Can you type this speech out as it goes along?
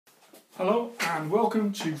Hello and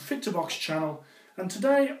welcome to Fit to Box channel, and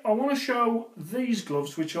today I want to show these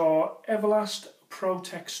gloves, which are Everlast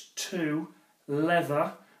Protex 2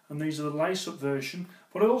 leather, and these are the lace-up version,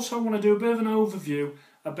 but I also want to do a bit of an overview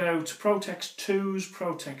about Protex 2s,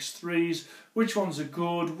 Protex 3s, which ones are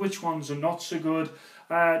good, which ones are not so good,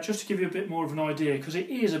 just to give you a bit more of an idea, because it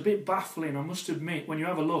is a bit baffling, I must admit, when you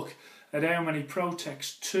have a look at how many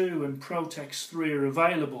Protex 2 and Protex 3 are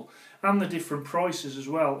available, and the different prices as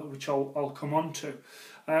well, which I'll come on to.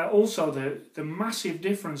 Also, the massive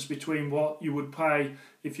difference between what you would pay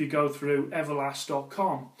if you go through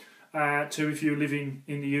Everlast.com to if you're living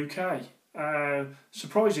in the UK.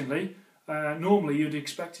 Surprisingly, normally you'd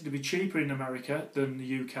expect it to be cheaper in America than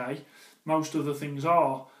the UK. Most other things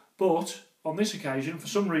are, but on this occasion, for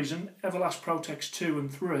some reason, Everlast Protex 2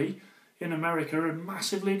 and 3 in America are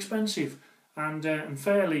massively expensive and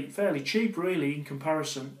fairly cheap really in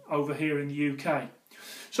comparison over here in the UK.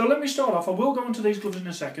 So let me start off. I will go into these gloves in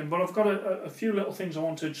a second, but I've got a few little things I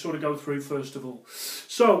want to sort of go through first of all.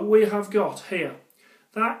 So we have got here,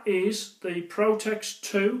 that is the Protex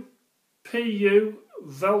 2 PU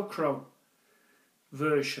Velcro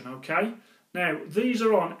version, okay? Now, these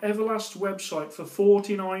are on Everlast website for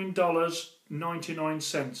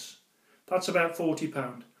 $49.99. That's about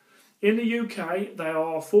 £40. In the UK, they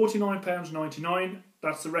are £49.99,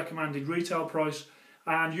 that's the recommended retail price,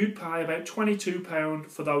 and you'd pay about £22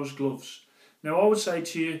 for those gloves. Now, I would say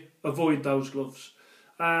to you, avoid those gloves.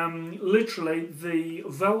 Literally, the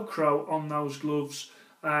Velcro on those gloves,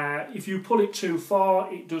 if you pull it too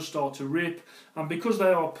far, it does start to rip, and because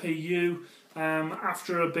they are PU,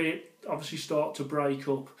 after a bit, obviously start to break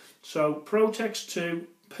up. So, Protex 2,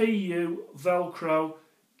 PU, Velcro,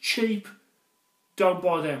 cheap, don't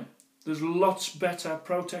buy them. There's lots better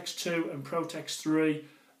Protex 2 and Protex 3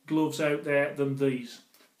 gloves out there than these.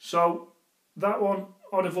 So that one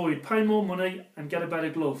I'd avoid. Pay more money and get a better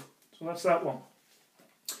glove. So that's that one.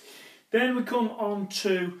 Then we come on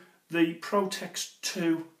to the Protex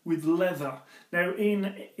 2 with leather. Now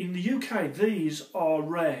in the UK these are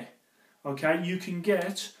rare. Okay, you can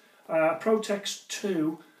get Protex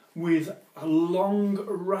 2 with a long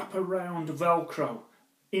wraparound Velcro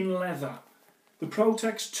in leather. The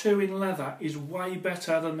Protex 2 in leather is way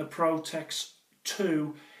better than the Protex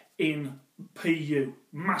 2 in PU.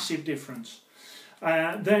 Massive difference.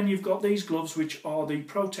 Then you've got these gloves, which are the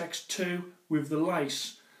Protex 2 with the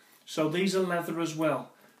lace. So these are leather as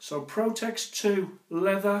well. So Protex 2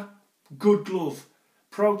 leather, good glove.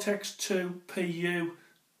 Protex 2 PU,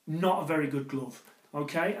 not a very good glove.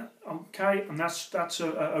 Okay, and that's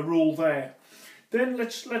a rule there. Then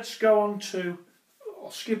let's go on to. I'll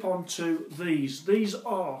skip on to these. These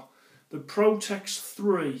are the Protex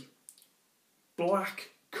 3 black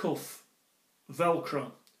cuff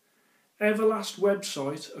Velcro. Everlast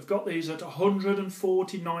website have got these at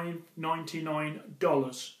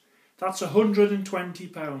 $149.99. That's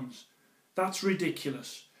 £120. That's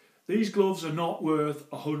ridiculous. These gloves are not worth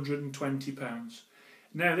 £120.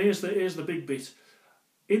 Now here's the big bit.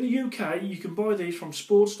 In the UK you can buy these from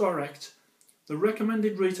Sports Direct. The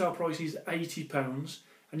recommended retail price is £80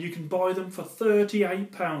 and you can buy them for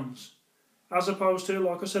 £38, as opposed to,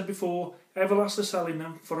 like I said before, Everlast are selling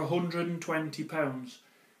them for £120.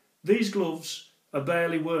 These gloves are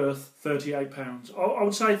barely worth £38. I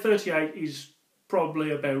would say 38 is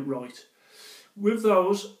probably about right. With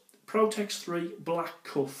those, Protex 3 black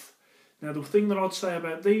cuff. Now the thing that I'd say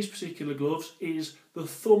about these particular gloves is the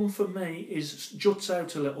thumb for me juts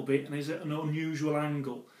out a little bit and is at an unusual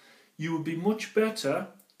angle. You would be much better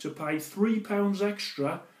to pay £3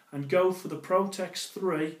 extra and go for the Protex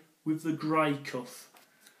 3 with the grey cuff.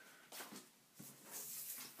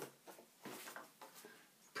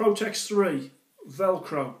 Protex 3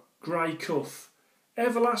 Velcro grey cuff.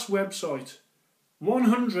 Everlast website,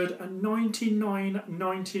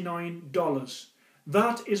 $199.99.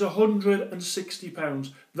 That is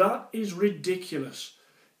 £160. That is ridiculous.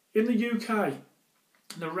 In the UK,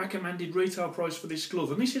 the recommended retail price for this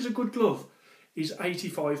glove, and this is a good glove, is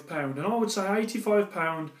 £85. And I would say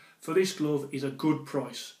 £85 for this glove is a good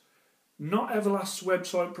price. Not Everlast's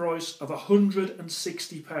website price of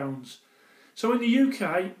 £160. So in the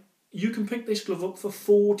UK, you can pick this glove up for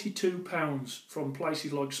 £42 from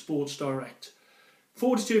places like Sports Direct.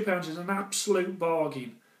 £42 is an absolute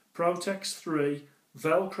bargain. Protex 3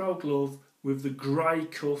 Velcro glove with the grey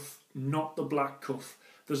cuff, not the black cuff.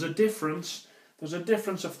 There's a difference. There's a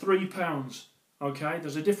difference of £3, okay?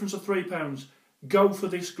 There's a difference of £3. Go for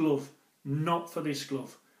this glove, not for this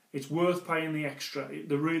glove. It's worth paying the extra.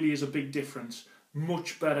 There really is a big difference.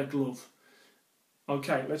 Much better glove.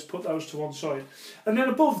 Okay, let's put those to one side. And then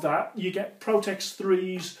above that, you get Protex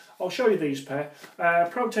 3s. I'll show you these pair.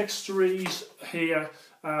 Protex 3s here.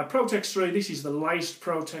 Protex 3, this is the laced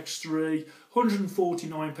Protex 3.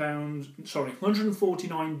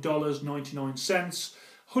 $149.99.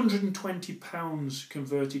 £120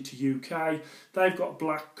 converted to UK. They've got a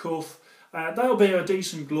black cuff. They'll be a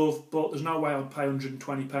decent glove, but there's no way I'd pay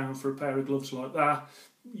 £120 for a pair of gloves like that.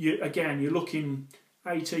 Again, you're looking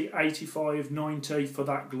 80, 85, 90 for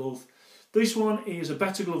that glove. This one is a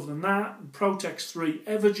better glove than that. Protex 3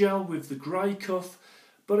 Evergel with the grey cuff.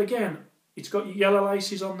 But again, it's got yellow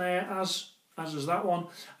laces on there, as is that one.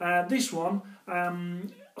 This one,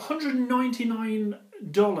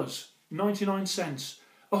 $199.99.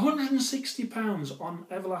 £160 on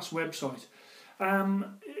Everlast website.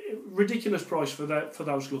 Ridiculous price for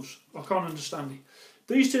those gloves. I can't understand it.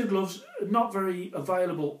 These two gloves are not very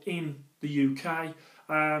available in the UK,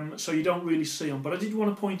 so you don't really see them. But I did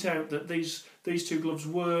want to point out that these two gloves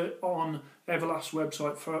were on Everlast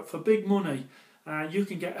website for big money. You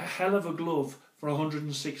can get a hell of a glove for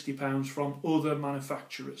 £160 from other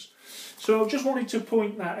manufacturers. So I just wanted to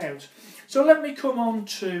point that out. So let me come on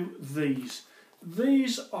to these.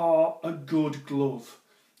 These are a good glove.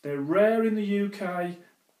 They're rare in the UK,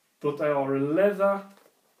 but they are a leather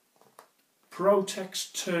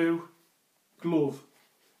Protex 2 glove.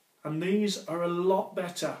 And these are a lot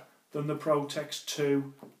better than the Protex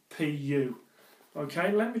 2 PU.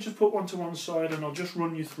 Okay, let me just put one to one side and I'll just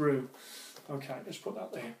run you through. Okay, let's put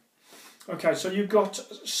that there. Okay, so you've got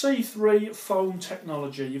C3 foam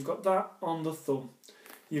technology. You've got that on the thumb.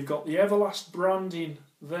 You've got the Everlast branding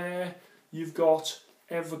there. You've got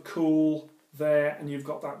Evercool there, and you've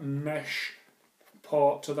got that mesh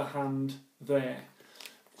part to the hand there.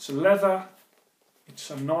 It's a leather. It's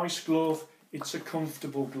a nice glove. It's a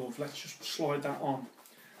comfortable glove. Let's just slide that on.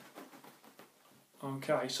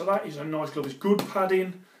 Okay, so that is a nice glove. It's good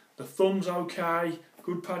padding. The thumb's okay.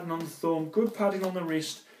 Good padding on the thumb. Good padding on the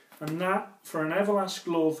wrist. And that, for an Everlast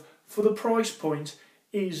glove, for the price point,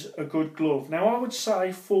 is a good glove. Now, I would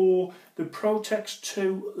say for the Protex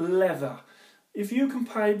 2 leather, if you can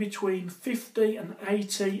pay between 50 and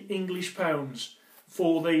 80 English pounds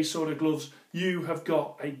for these sort of gloves, you have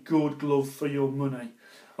got a good glove for your money.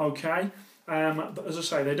 Okay? But as I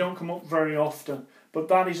say, they don't come up very often, but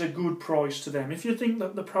that is a good price to them. If you think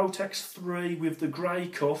that the Protex 3 with the grey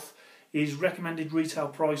cuff is recommended retail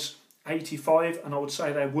price 85, and I would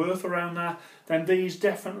say they're worth around that, then these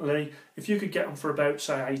definitely, if you could get them for about,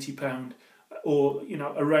 say, £80 or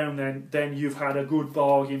around then you've had a good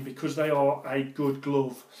bargain, because they are a good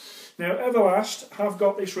glove. Now, Everlast have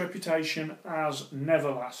got this reputation as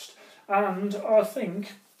never last, and I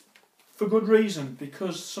think for good reason,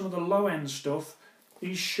 because some of the low end stuff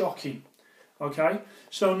is shocking. Okay,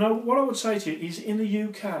 so now what I would say to you is, in the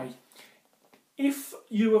UK, if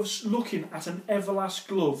you are looking at an Everlast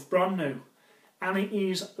glove, brand new, and it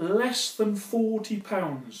is less than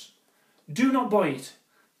 £40, do not buy it.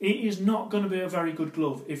 It is not going to be a very good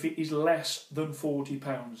glove if it is less than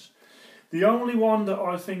 £40. The only one that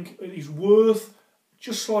I think is worth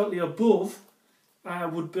just slightly above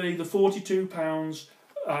would be the £42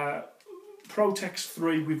 Protex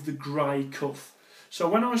 3 with the grey cuff. So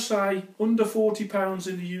when I say under £40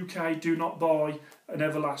 in the UK, do not buy an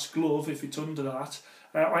Everlast glove if it's under that.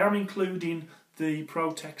 I am including the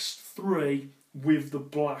Protex 3 with the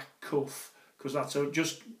black cuff, because that's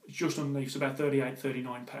just underneath, it's about £38,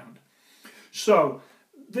 £39. So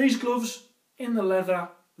these gloves in the leather,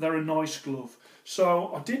 they're a nice glove.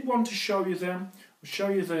 So I did want to show you them. I'll show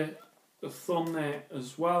you the thumb there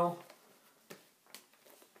as well.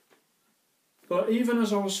 But even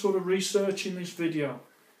as I was sort of researching this video,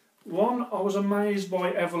 one, I was amazed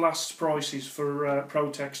by Everlast's prices for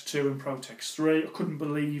Protex 2 and Protex 3. I couldn't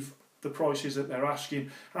believe the prices that they're asking,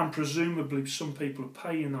 and presumably some people are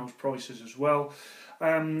paying those prices as well.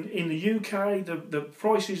 In the UK, the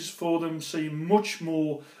prices for them seem much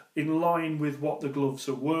more in line with what the gloves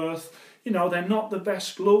are worth. You know, they're not the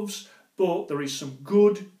best gloves, but there is some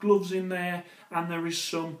good gloves in there, and there is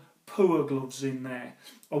some poor gloves in there.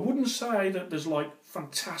 I wouldn't say that there's like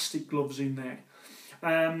fantastic gloves in there.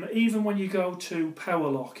 Even when you go to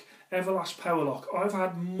Powerlock, Everlast Powerlock, I've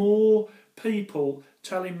had more people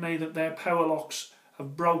telling me that their Powerlocks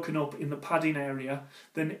have broken up in the padding area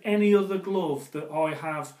than any other glove that I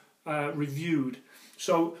have reviewed.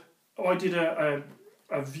 So I did a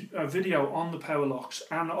video on the Powerlocks,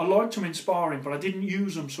 and I liked them in sparring, but I didn't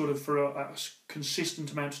use them sort of for a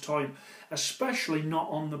consistent amount of time, especially not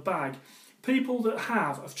on the bag. People that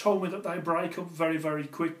have told me that they break up very, very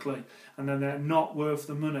quickly, and then they're not worth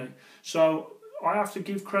the money. So I have to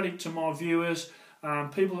give credit to my viewers.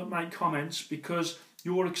 people that make comments, because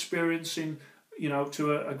you're experiencing, you know,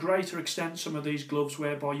 to a greater extent some of these gloves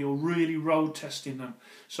whereby you're really road testing them.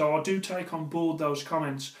 So I do take on board those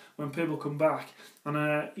comments when people come back.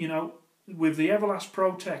 And you know, with the Everlast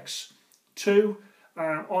Protex 2,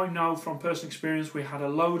 I know from personal experience we had a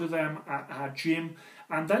load of them at our gym,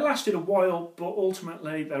 and they lasted a while, but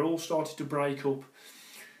ultimately they're all started to break up.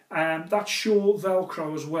 That short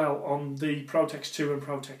Velcro as well on the Protex 2 and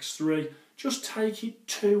Protex 3. Just take it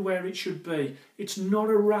to where it should be. It's not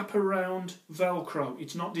a wraparound Velcro.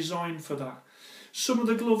 It's not designed for that. Some of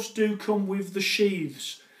the gloves do come with the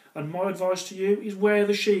sheaths, and my advice to you is wear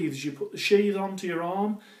the sheaths. You put the sheath onto your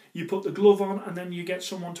arm, you put the glove on, and then you get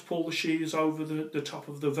someone to pull the sheaths over the top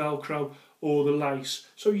of the Velcro or the lace.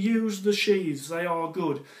 So use the sheaths, they are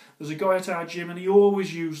good. There's a guy at our gym and he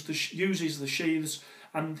always uses the sheaths,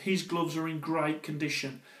 and his gloves are in great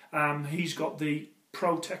condition. He's got the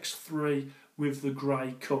Protex 3 with the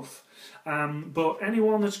grey cuff. But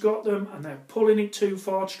anyone that's got them and they're pulling it too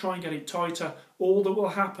far to try and get it tighter, all that will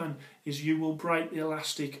happen is you will break the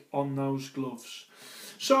elastic on those gloves.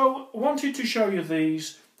 So I wanted to show you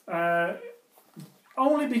these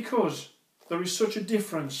only because there is such a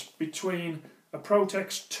difference between a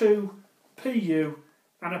Protex 2 PU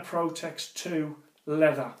and a Protex 2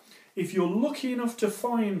 leather. If you're lucky enough to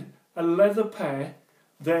find a leather pair,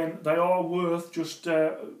 then they are worth just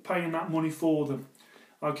paying that money for them.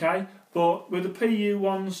 Okay, but with the PU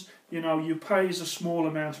ones, you know, you pay as a small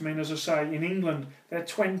amount. I mean, as I say, in England they're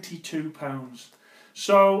 £22.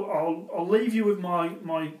 So I'll leave you with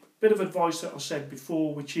my bit of advice that I said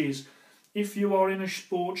before, which is, if you are in a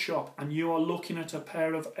sports shop and you are looking at a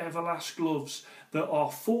pair of Everlast gloves that are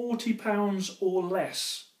 £40 or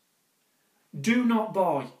less, do not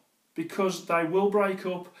buy, because they will break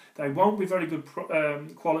up, they won't be very good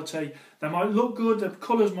quality, they might look good, the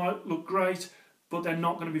colours might look great, but they're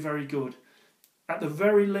not going to be very good. At the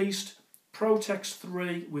very least, Protex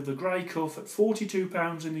 3 with the grey cuff at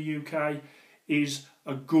 £42 in the UK is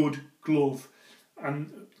a good glove.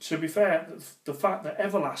 And to be fair, the fact that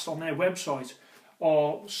Everlast on their website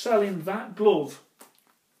are selling that glove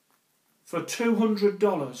for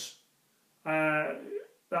 $200,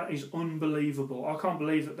 that is unbelievable. I can't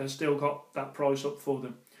believe that they've still got that price up for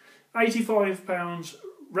them. £85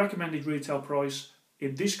 recommended retail price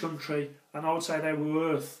in this country, and I would say they were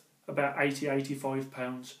worth about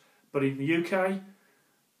 £80–85. But in the UK,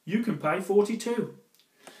 you can pay $42.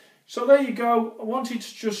 So there you go. I wanted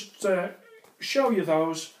to just show you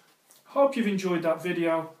those. Hope you've enjoyed that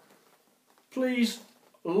video. Please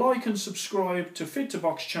like and subscribe to Fit to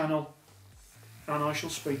Box channel, and I shall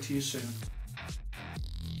speak to you soon.